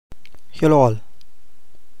Hello all,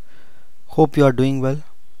 hope you are doing well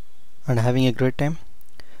and having a great time.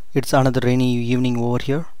 It's another rainy evening over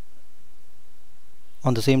here.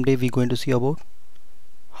 On the same day we're going to see about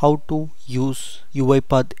how to use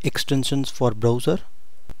UiPath extensions for browser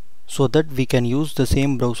so that we can use the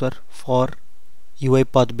same browser for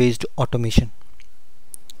UiPath based automation.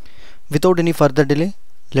 Without any further delay,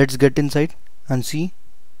 let's get inside and see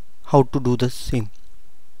how to do the same.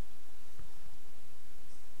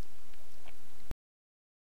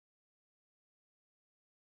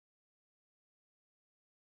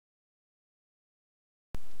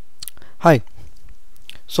 Hi,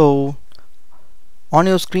 so on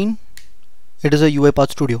your screen it is a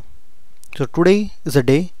UiPath Studio. So today is a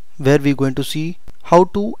day where we're going to see how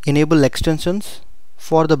to enable extensions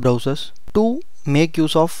for the browsers to make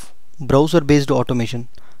use of browser based automation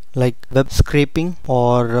like web scraping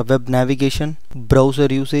or web navigation, browser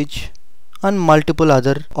usage and multiple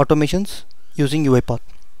other automations using UiPath.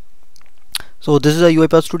 So this is a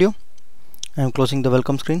UiPath Studio. I am closing the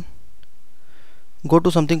welcome screen. Go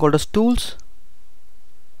to something called as tools.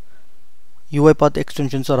 UiPath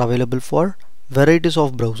extensions are available for varieties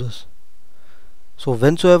of browsers. So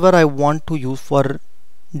whensoever I want to use for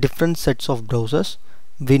different sets of browsers,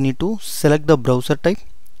 we need to select the browser type,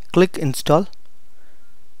 click install,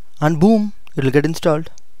 and boom, it will get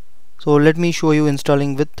installed. So let me show you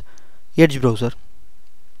installing with Edge browser.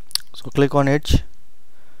 So click on Edge.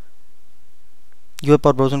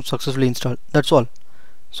 UiPath browser successfully installed. That's all.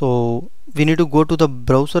 So we need to go to the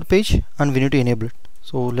browser page and we need to enable it.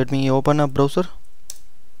 So let me open a browser.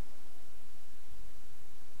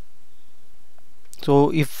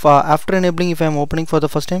 So if after enabling, if I am opening for the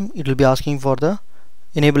first time, it will be asking for the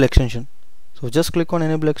enable extension. So just click on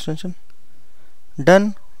enable extension.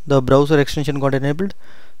 Done. The browser extension got enabled.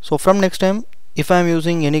 So from next time, if I am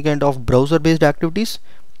using any kind of browser based activities,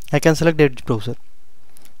 I can select Edge browser.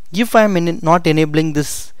 If I am not enabling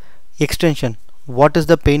this extension, what is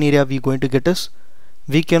the pain area we going to get is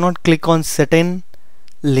we cannot click on certain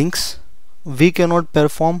links, we cannot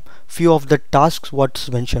perform few of the tasks what's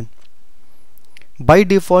mentioned. By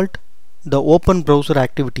default, the open browser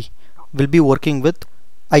activity will be working with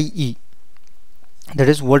IE, that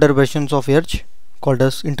is older versions of Edge called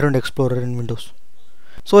as Internet Explorer in Windows.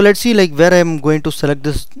 So let's see like where I am going to select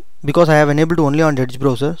this, because I have enabled only on Edge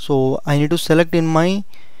browser. So I need to select in my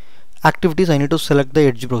activities, I need to select the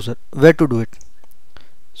Edge browser. Where to do it?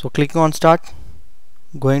 So clicking on start,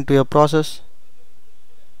 going to your process.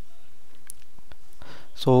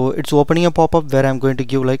 So it's opening a pop-up where I'm going to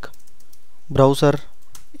give like browser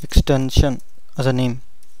extension as a name.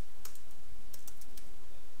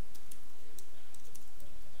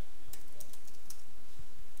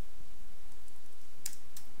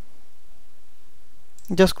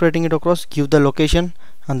 Just creating it across, give the location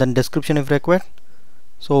and then description if required.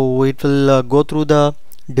 So it will go through the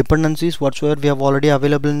dependencies whatsoever we have already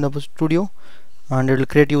available in the studio, and it will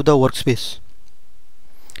create you the workspace.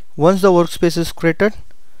 Once the workspace is created,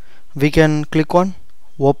 we can click on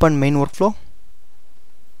open main workflow.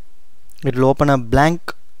 It will open a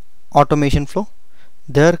blank automation flow.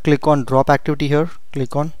 There click on drop activity here,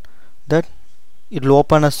 click on that. It will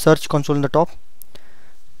open a search console in the top.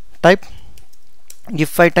 Type,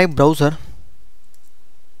 if I type browser,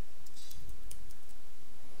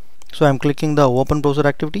 so I'm clicking the open browser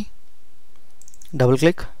activity, double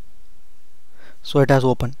click, so it has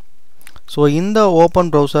opened. So in the open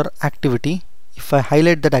browser activity, if I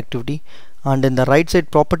highlight that activity, and in the right side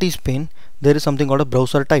properties pane there is something called a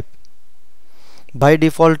browser type. By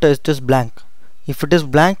default it is blank. If it is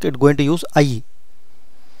blank, it's going to use IE.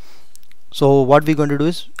 So what we're going to do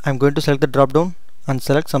is I'm going to select the drop down and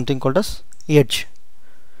select something called as Edge.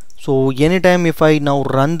 So anytime if I now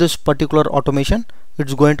run this particular automation,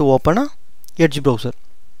 it's going to open a Edge browser.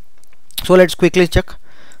 So let's quickly check.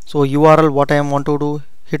 So URL what I want to do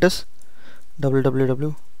hit is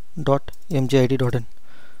www.mgit.in.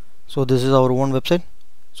 so this is our own website.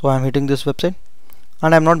 So I'm hitting this website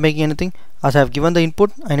and I'm not making anything. As I have given the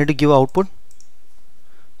input, I need to give output.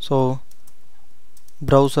 So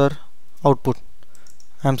browser output,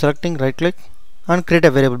 I'm selecting, right click and create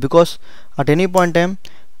a variable, because at any point in time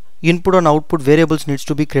input and output variables needs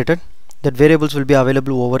to be created. That variables will be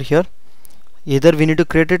available over here. Either we need to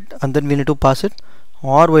create it and then we need to pass it,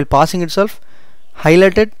 or while passing itself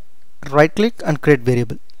highlight it, right click and create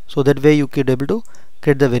variable. So that way you could able to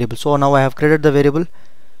create the variable. So now I have created the variable.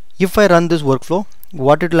 If I run this workflow,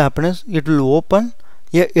 what it will happen is it will open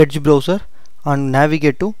a Edge browser and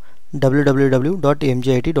navigate to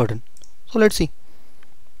www.mgit.in. So let's see.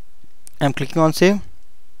 I'm clicking on save.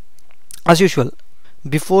 As usual,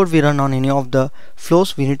 before we run on any of the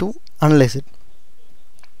flows, we need to analyze it.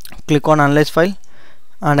 Click on analyze file,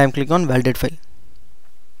 and I'm clicking on validate file.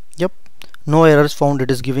 Yep, no errors found,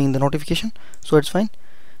 it is giving the notification, so it's fine.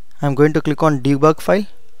 I'm going to click on debug file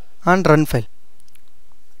and run file.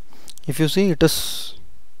 If you see, it is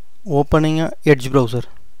opening a Edge browser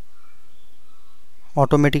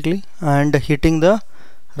automatically and hitting the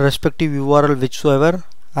respective URL whichsoever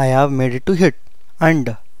I have made it to hit.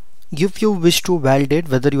 And if you wish to validate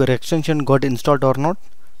whether your extension got installed or not,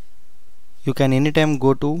 you can anytime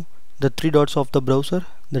go to the three dots of the browser,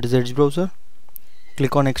 that is Edge browser,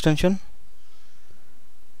 click on extension,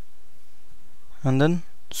 and then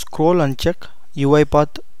scroll and check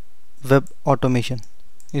UiPath Web Automation.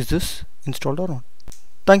 Is this installed or not?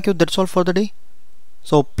 Thank you, that's all for the day.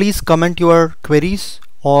 So please comment your queries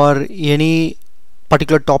or any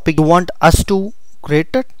particular topic you want us to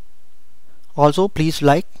create it. Also please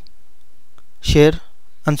like, share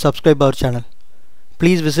and subscribe our channel.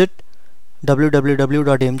 Please visit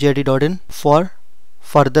www.mgit.in for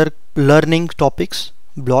further learning topics,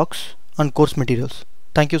 blogs and course materials.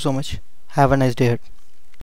 Thank you so much. Have a nice day ahead.